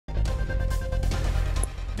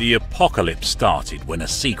The apocalypse started when a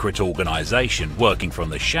secret organization working from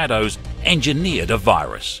the shadows engineered a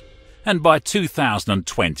virus. And by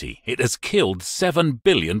 2020, it has killed 7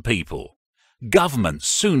 billion people. Governments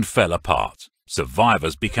soon fell apart.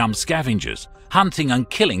 Survivors become scavengers, hunting and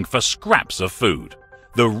killing for scraps of food.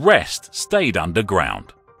 The rest stayed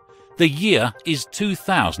underground. The year is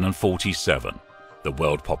 2047. The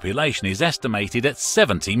world population is estimated at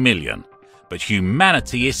 70 million. But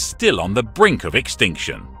humanity is still on the brink of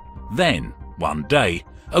extinction. Then, one day,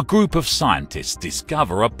 a group of scientists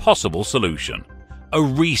discover a possible solution. A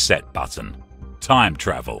reset button. Time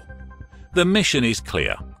travel. The mission is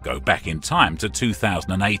clear. Go back in time to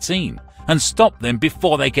 2018 and stop them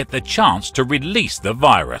before they get the chance to release the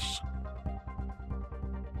virus.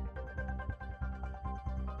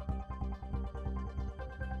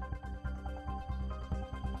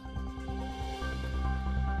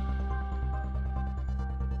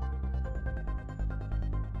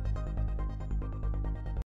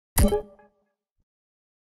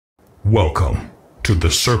 Welcome to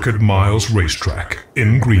the Circuit Miles Racetrack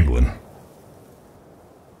in Greenland.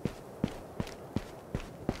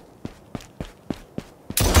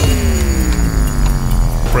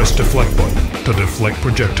 Press deflect button to deflect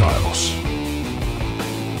projectiles.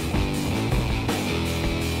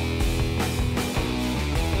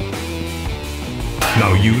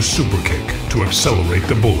 Now use Super Kick to accelerate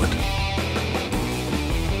the bullet.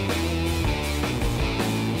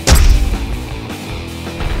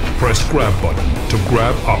 Press grab button to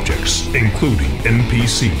grab objects, including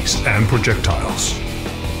NPCs and projectiles.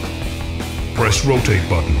 Press rotate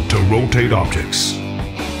button to rotate objects.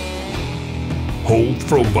 Hold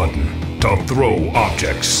throw button to throw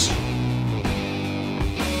objects.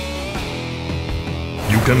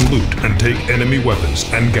 You can loot and take enemy weapons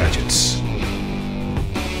and gadgets.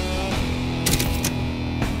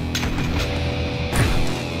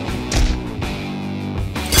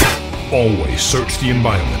 Always search the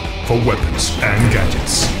environment for weapons and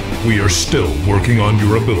gadgets. We are still working on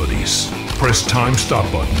your abilities. Press time stop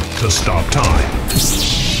button to stop time.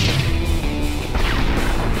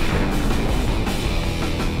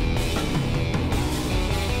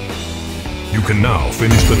 You can now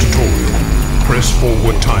finish the tutorial. Press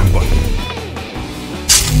forward time button.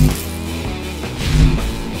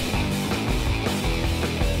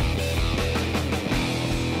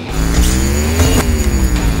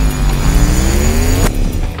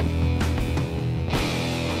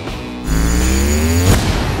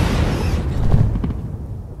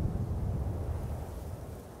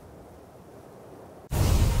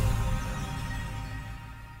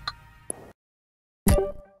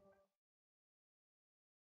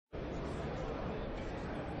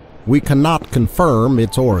 We cannot confirm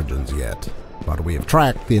its origins yet, but we have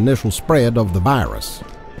tracked the initial spread of the virus.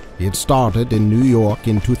 It started in New York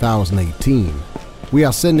in 2018. We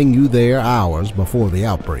are sending you there hours before the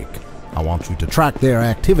outbreak. I want you to track their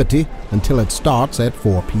activity until it starts at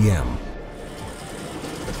 4 p.m.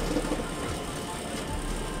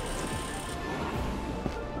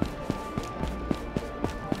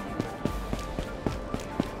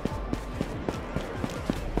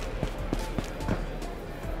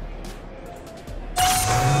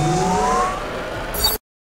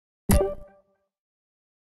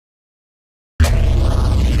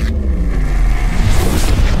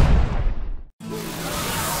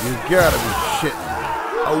 You gotta be shitting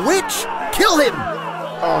me. A witch? Kill him!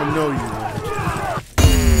 Oh no, you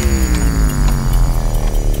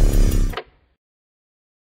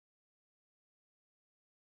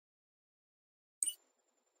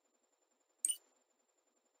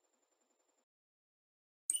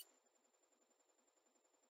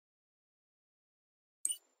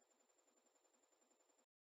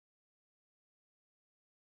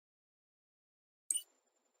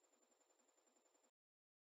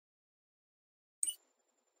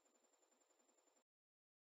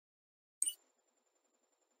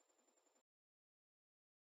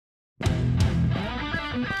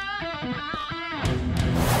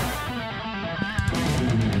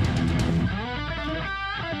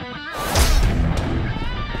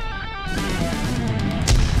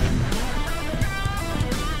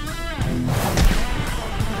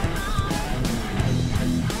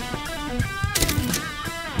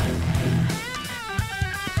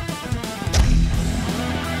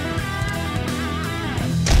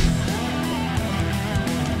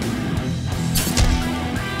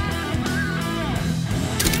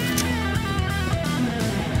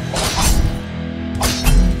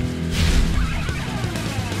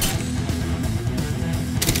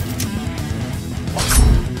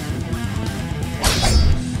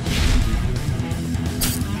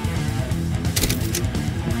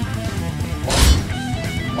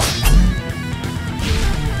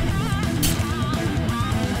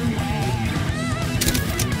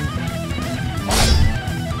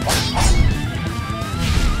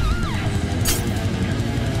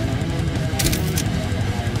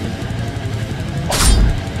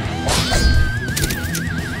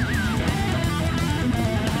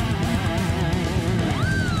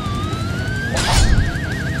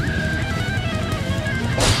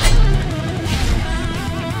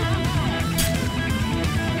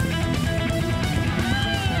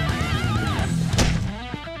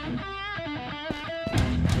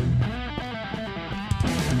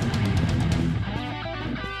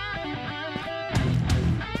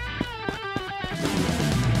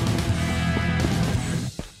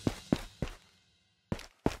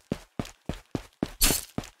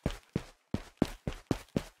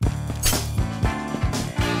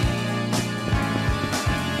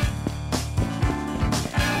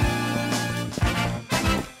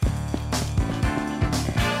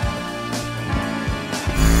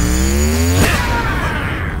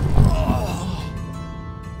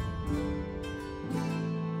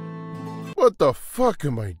What the fuck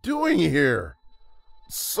am I doing here?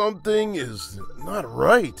 Something is not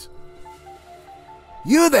right.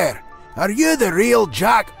 You there! Are you the real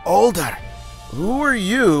Jack Alder? Who are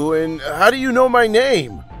you, and how do you know my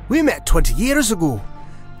name? We met 20 years ago.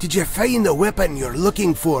 Did you find the weapon you're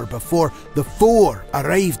looking for before the four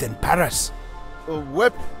arrived in Paris? A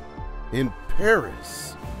weapon? In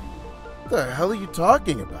Paris? What the hell are you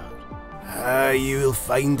talking about? You'll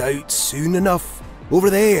find out soon enough. Over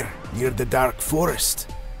there, near the Dark Forest.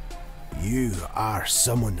 You are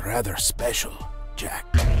someone rather special, Jack.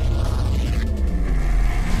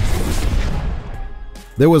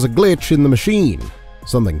 There was a glitch in the machine.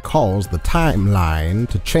 Something caused the timeline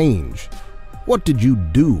to change. What did you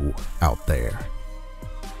do out there?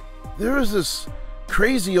 There was this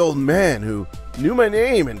crazy old man who knew my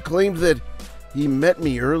name and claimed that he met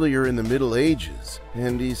me earlier in the Middle Ages,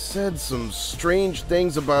 and he said some strange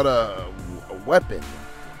things about a weapon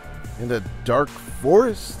and a dark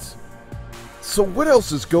forest. So what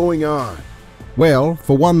else is going on? Well,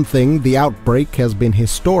 for one thing, the outbreak has been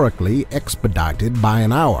historically expedited by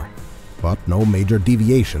an hour, but no major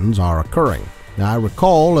deviations are occurring. I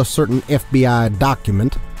recall a certain FBI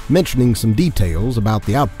document mentioning some details about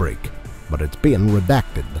the outbreak, but it's been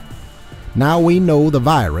redacted. Now we know the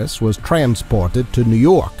virus was transported to New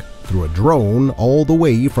York through a drone all the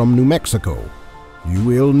way from New Mexico. You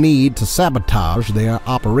will need to sabotage their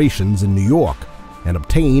operations in New York and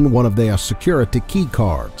obtain one of their security key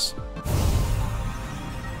cards.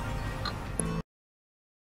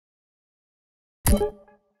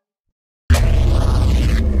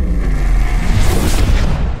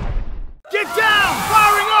 Get down!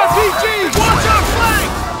 Firing RPGs! Watch our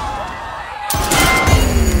flank!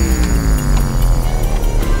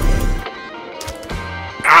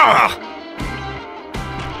 Ah!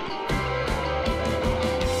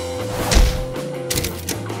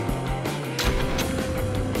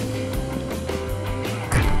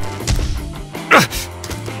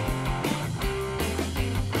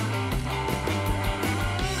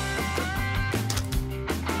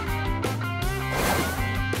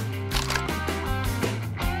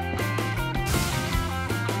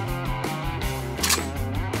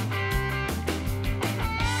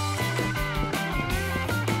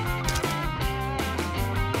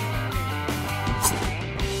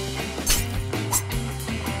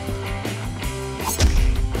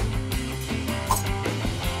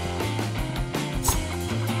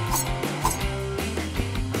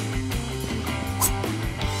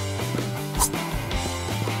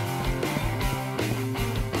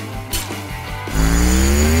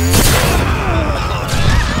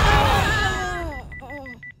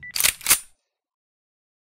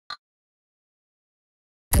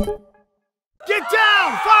 Get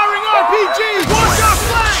down! Firing RPGs! Watch our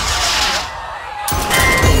flank!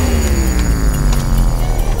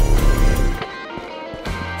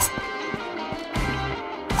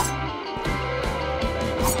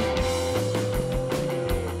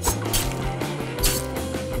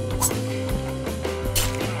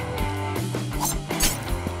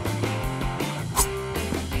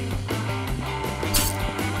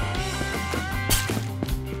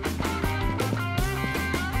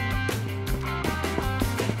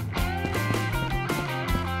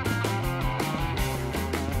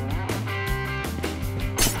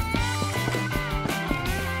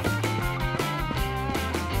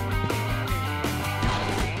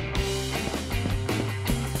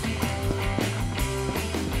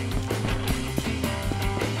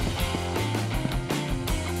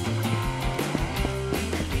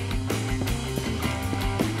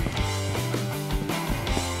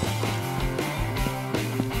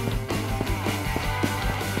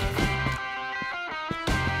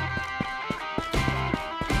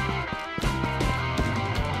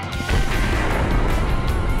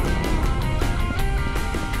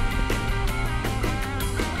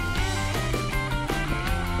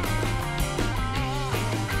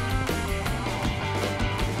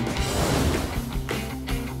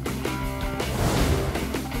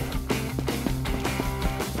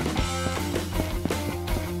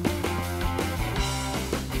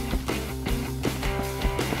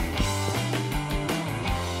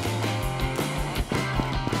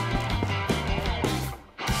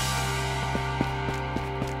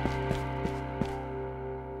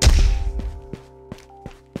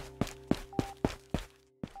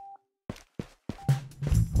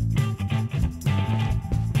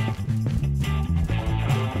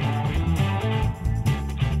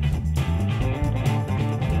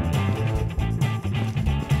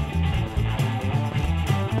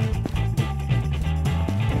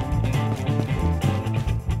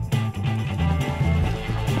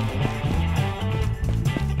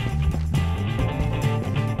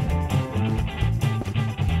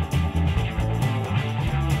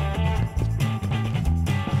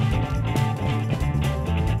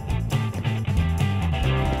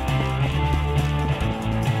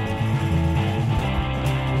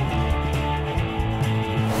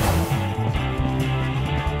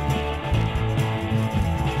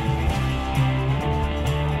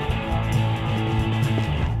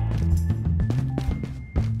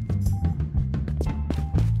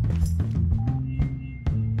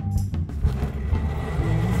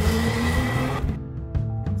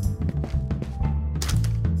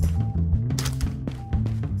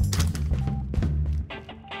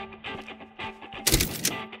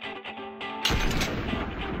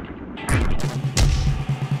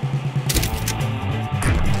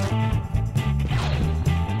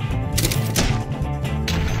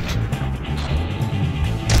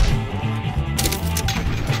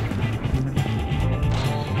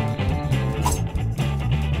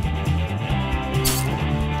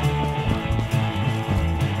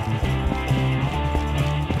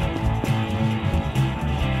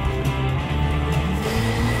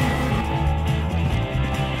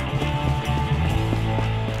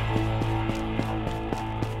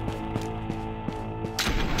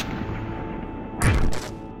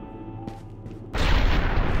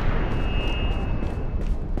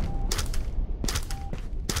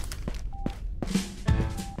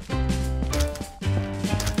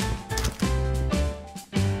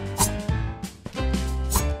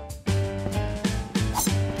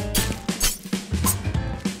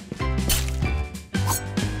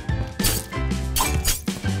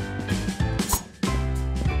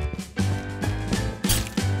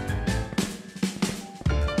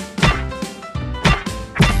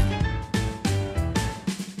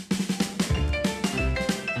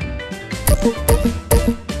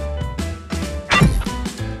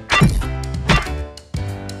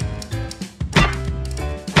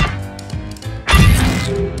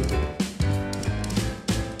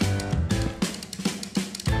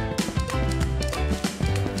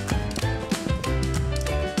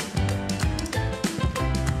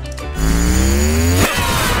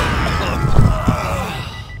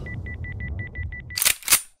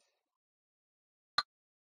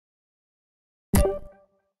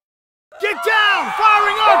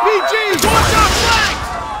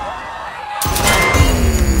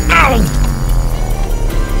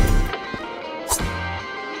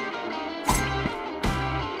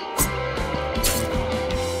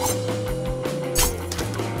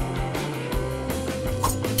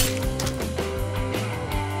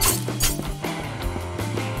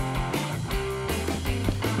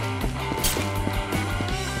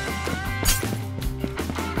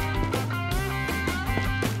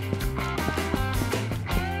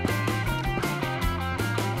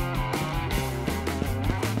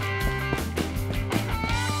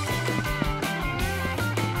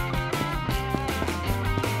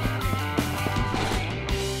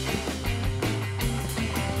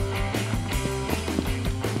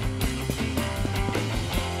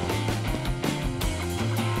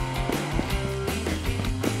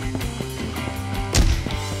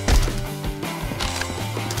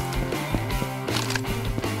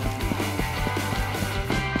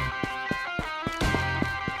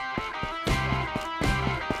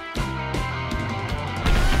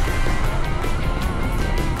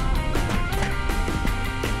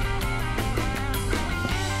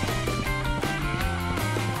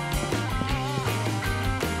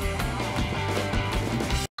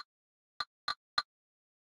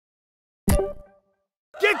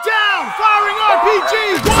 Get down! Firing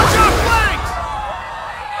RPGs! Watch our flanks!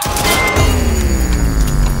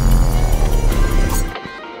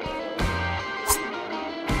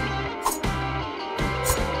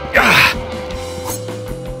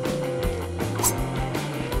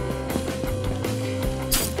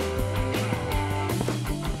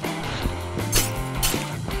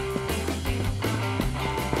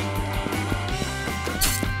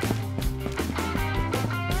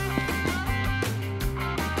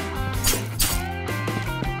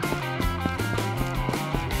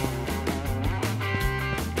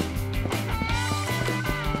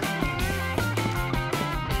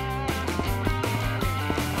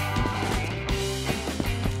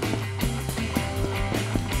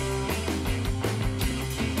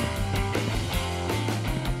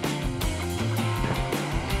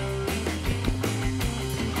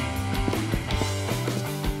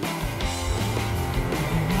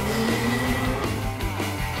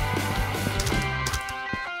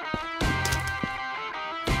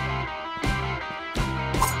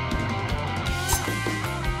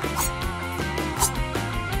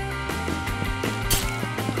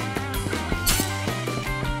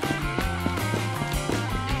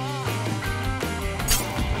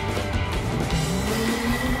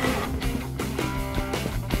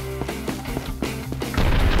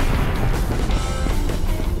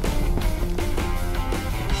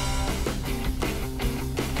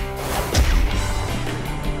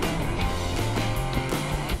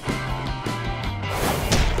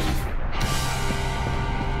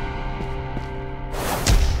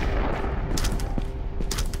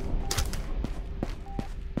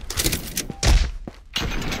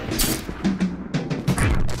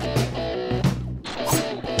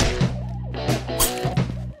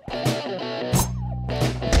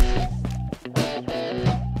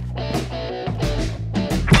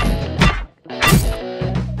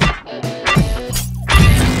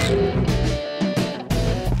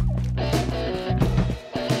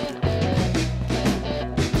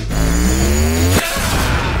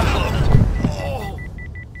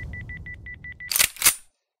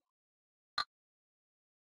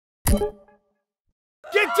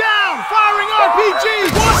 Get down! Firing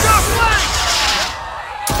RPGs! Watch out!